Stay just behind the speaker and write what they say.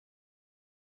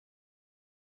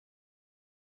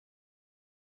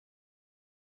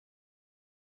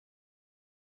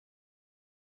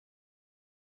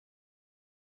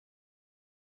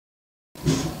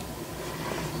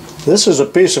This is a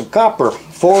piece of copper,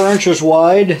 4 inches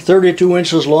wide, 32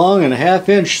 inches long, and a ½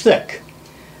 inch thick.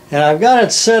 And I've got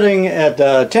it sitting at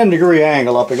a 10-degree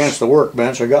angle up against the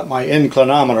workbench. I got my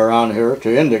inclinometer on here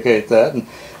to indicate that. And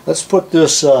let's put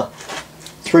this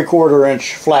 3/4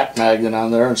 inch flat magnet on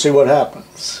there and see what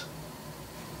happens.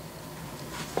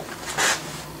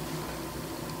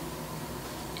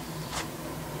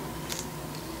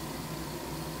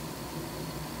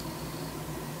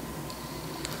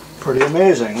 Pretty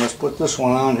amazing. Let's put this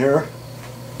one on here.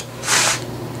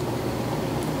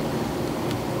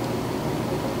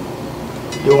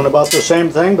 Doing about the same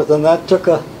thing, but then that took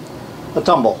a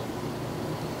tumble.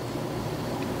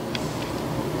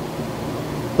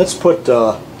 Let's put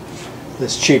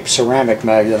this cheap ceramic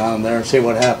magnet on there and see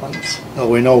what happens. Oh,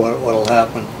 we know what'll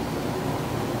happen.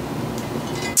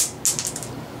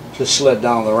 Just slid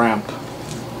down the ramp.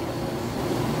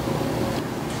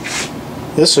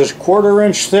 This is 1/4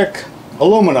 inch thick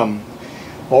aluminum,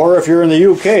 or if you're in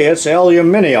the UK, it's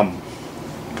aluminium.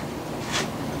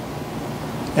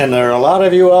 And there are a lot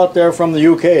of you out there from the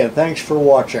UK, and thanks for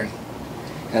watching.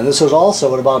 And this is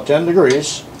also at about 10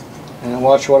 degrees, and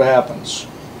watch what happens.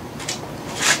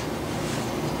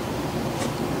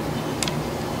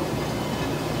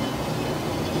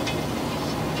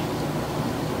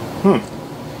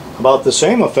 About the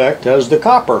same effect as the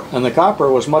copper, and the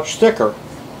copper was much thicker.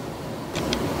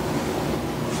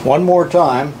 One more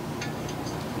time.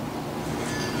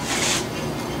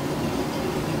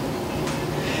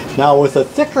 Now with a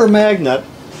thicker magnet,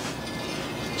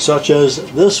 such as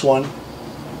this one,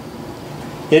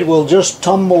 it will just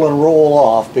tumble and roll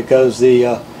off because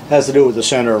the has to do with the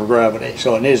center of gravity.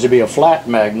 So it needs to be a flat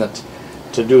magnet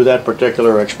to do that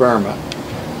particular experiment.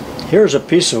 Here's a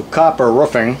piece of copper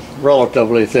roofing,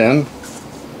 relatively thin.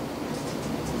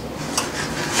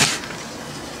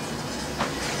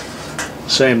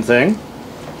 Same thing.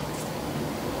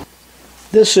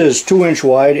 This is 2 inch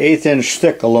wide, 1/8 inch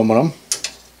thick aluminum.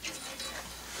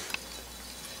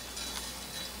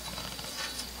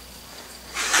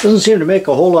 Doesn't seem to make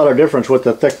a whole lot of difference what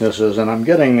the thickness is, and I'm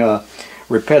getting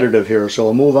repetitive here, so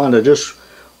I'll move on to just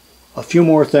a few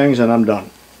more things and I'm done.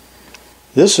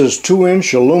 This is 2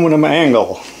 inch aluminum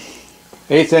angle,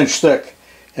 1/8 inch thick,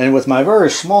 and with my very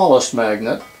smallest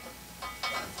magnet,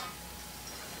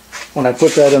 when I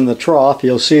put that in the trough,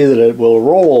 you'll see that it will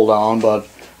roll down, but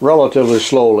relatively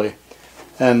slowly.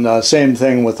 And same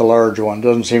thing with the large one.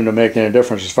 Doesn't seem to make any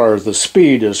difference as far as the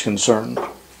speed is concerned.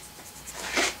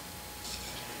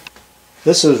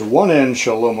 This is 1 inch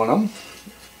aluminum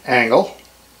angle.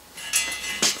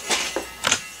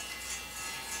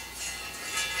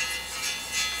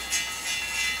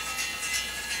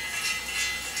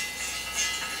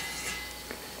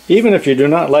 Even if you do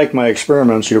not like my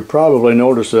experiments, you probably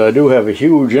notice that I do have a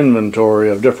huge inventory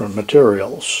of different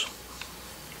materials.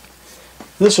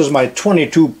 This is my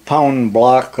 22-pound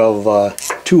block of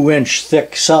 2 inch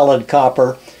thick solid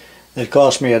copper that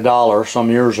cost me $1 some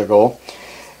years ago.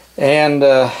 And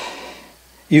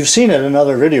you've seen it in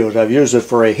other videos. I've used it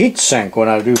for a heat sink when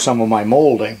I do some of my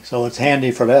molding, so it's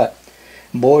handy for that.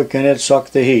 Boy, can it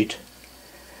suck the heat.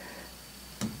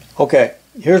 Okay.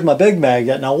 Here's my big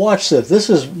magnet. Now watch this. This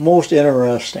is most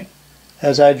interesting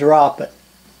as I drop it.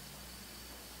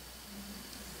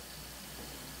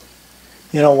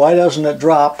 You know, why doesn't it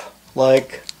drop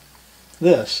like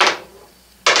this?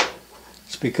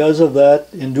 It's because of that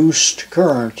induced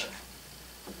current.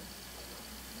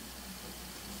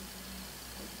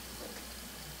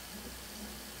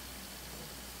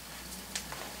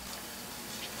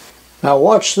 Now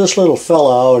watch this little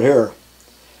fella out here.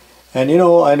 And you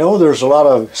know, I know there's a lot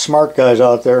of smart guys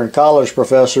out there and college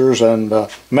professors and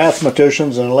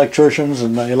mathematicians and electricians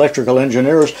and electrical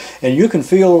engineers, and you can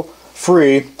feel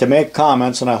free to make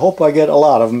comments, and I hope I get a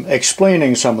lot of them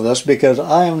explaining some of this, because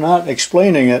I am not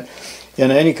explaining it in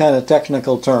any kind of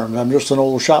technical terms. I'm just an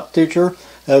old shop teacher,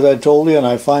 as I told you, and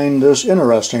I find this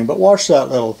interesting. But watch that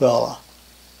little fella.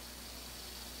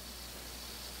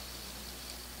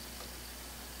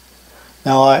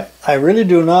 Now I really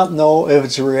do not know if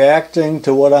it's reacting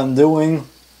to what I'm doing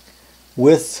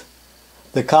with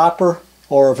the copper,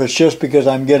 or if it's just because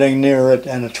I'm getting near it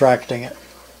and attracting it.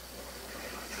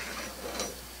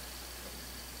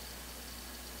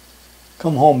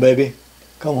 Come home, baby.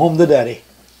 Come home to daddy.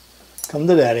 Come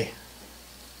to daddy.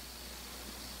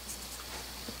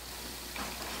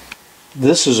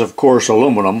 This is of course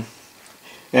aluminum,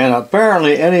 and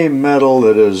apparently any metal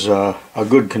that is a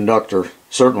good conductor.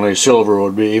 Certainly silver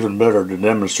would be even better to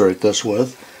demonstrate this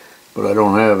with, but I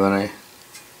don't have any.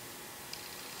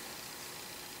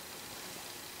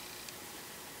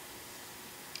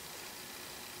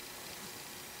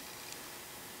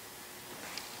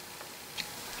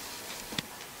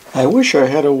 I wish I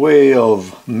had a way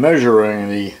of measuring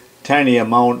the tiny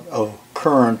amount of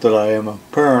current that I am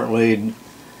apparently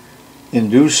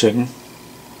inducing.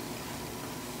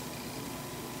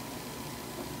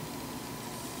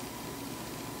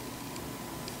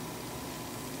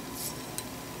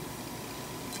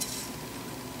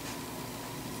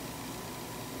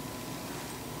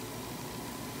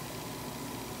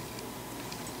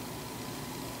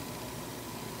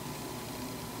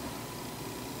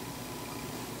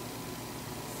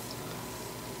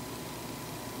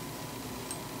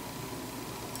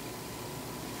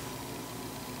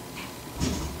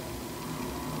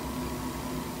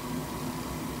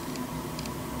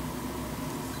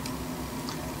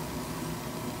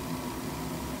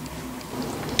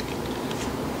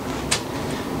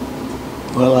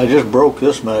 Well, I just broke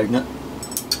this magnet.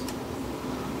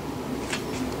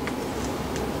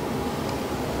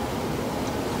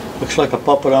 Looks like a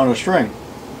puppet on a string.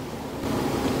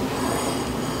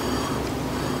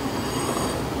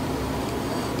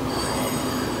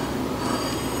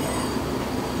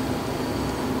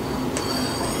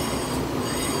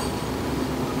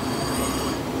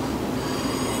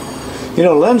 You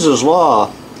know, Lenz's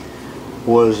law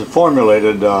was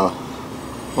formulated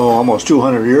almost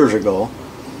 200 years ago.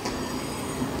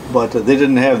 But they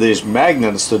didn't have these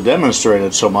magnets to demonstrate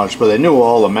it so much, but they knew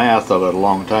all the math of it a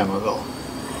long time ago.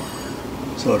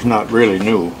 So it's not really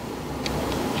new.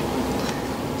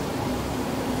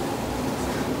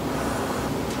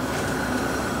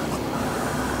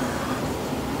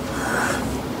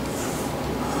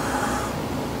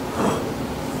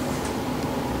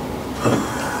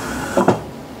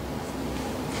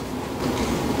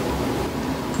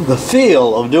 The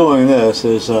feel of doing this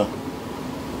is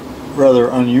rather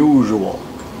unusual.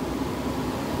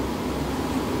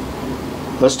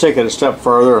 Let's take it a step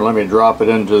further and let me drop it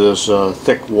into this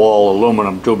thick wall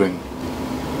aluminum tubing.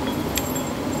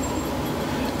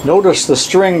 Notice the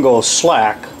string goes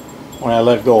slack when I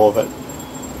let go of it.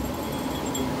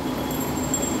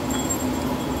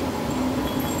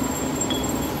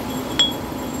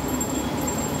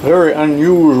 Very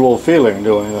unusual feeling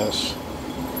doing this.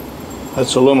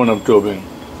 That's aluminum tubing.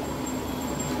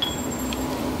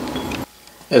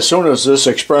 As soon as this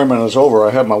experiment is over,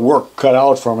 I have my work cut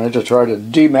out for me to try to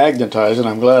demagnetize it.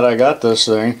 I'm glad I got this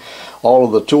thing. All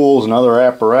of the tools and other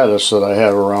apparatus that I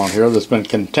have around here that's been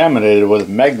contaminated with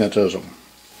magnetism.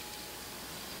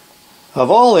 Of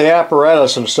all the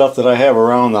apparatus and stuff that I have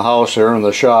around the house here in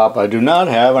the shop, I do not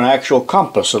have an actual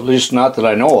compass, at least not that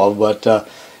I know of, but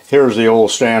here's the old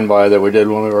standby that we did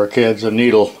when we were kids, a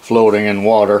needle floating in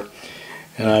water,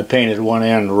 and I painted one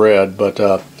end red,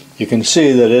 but you can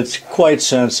see that it's quite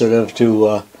sensitive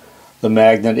to the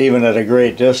magnet, even at a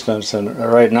great distance, and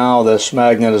right now this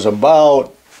magnet is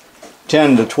about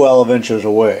 10 to 12 inches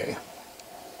away.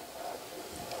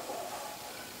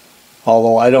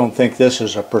 Although I don't think this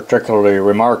is a particularly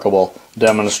remarkable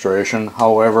demonstration.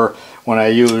 However, when I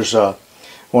use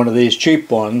one of these cheap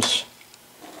ones,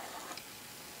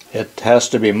 it has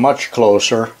to be much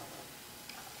closer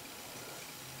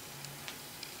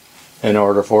in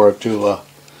order for it to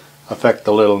affect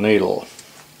the little needle.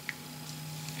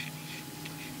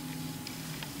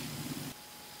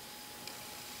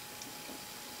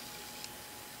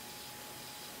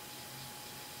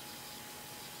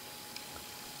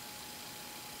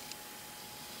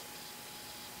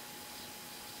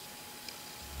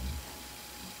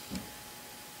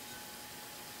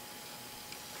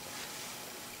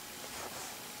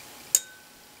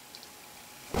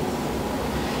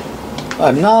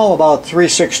 I'm now about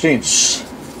 3/16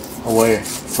 away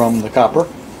from the copper.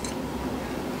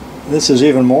 This is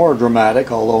even more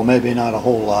dramatic, although maybe not a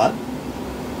whole lot.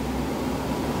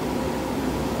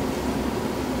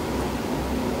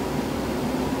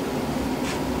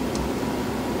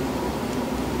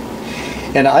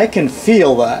 And I can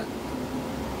feel that.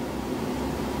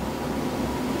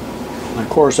 Of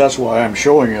course, that's why I'm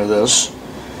showing you this,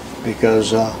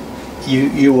 because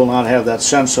you will not have that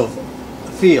sense of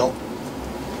feel.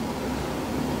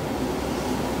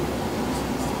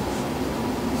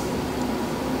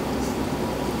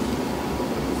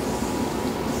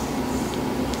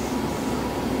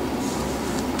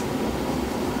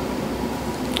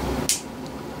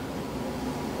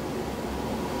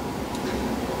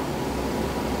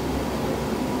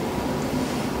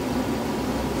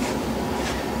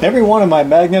 Every one of my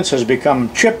magnets has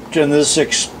become chipped in this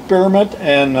experiment,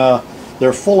 and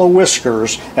they're full of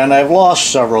whiskers, and I've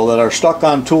lost several that are stuck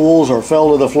on tools or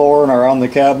fell to the floor and are on the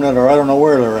cabinet, or I don't know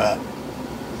where they're at.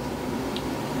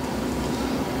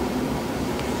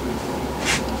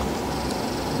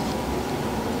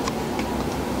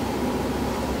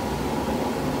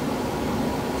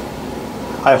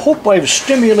 I hope I've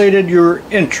stimulated your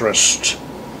interest.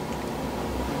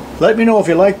 Let me know if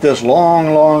you like this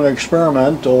long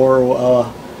experiment, or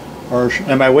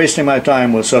am I wasting my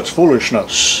time with such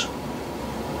foolishness?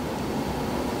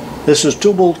 This is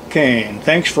tubalcain.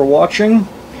 Thanks for watching.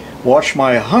 Watch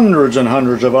my hundreds and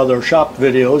hundreds of other shop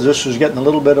videos. This is getting a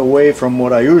little bit away from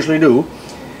what I usually do.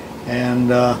 And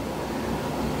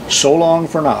so long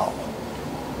for now.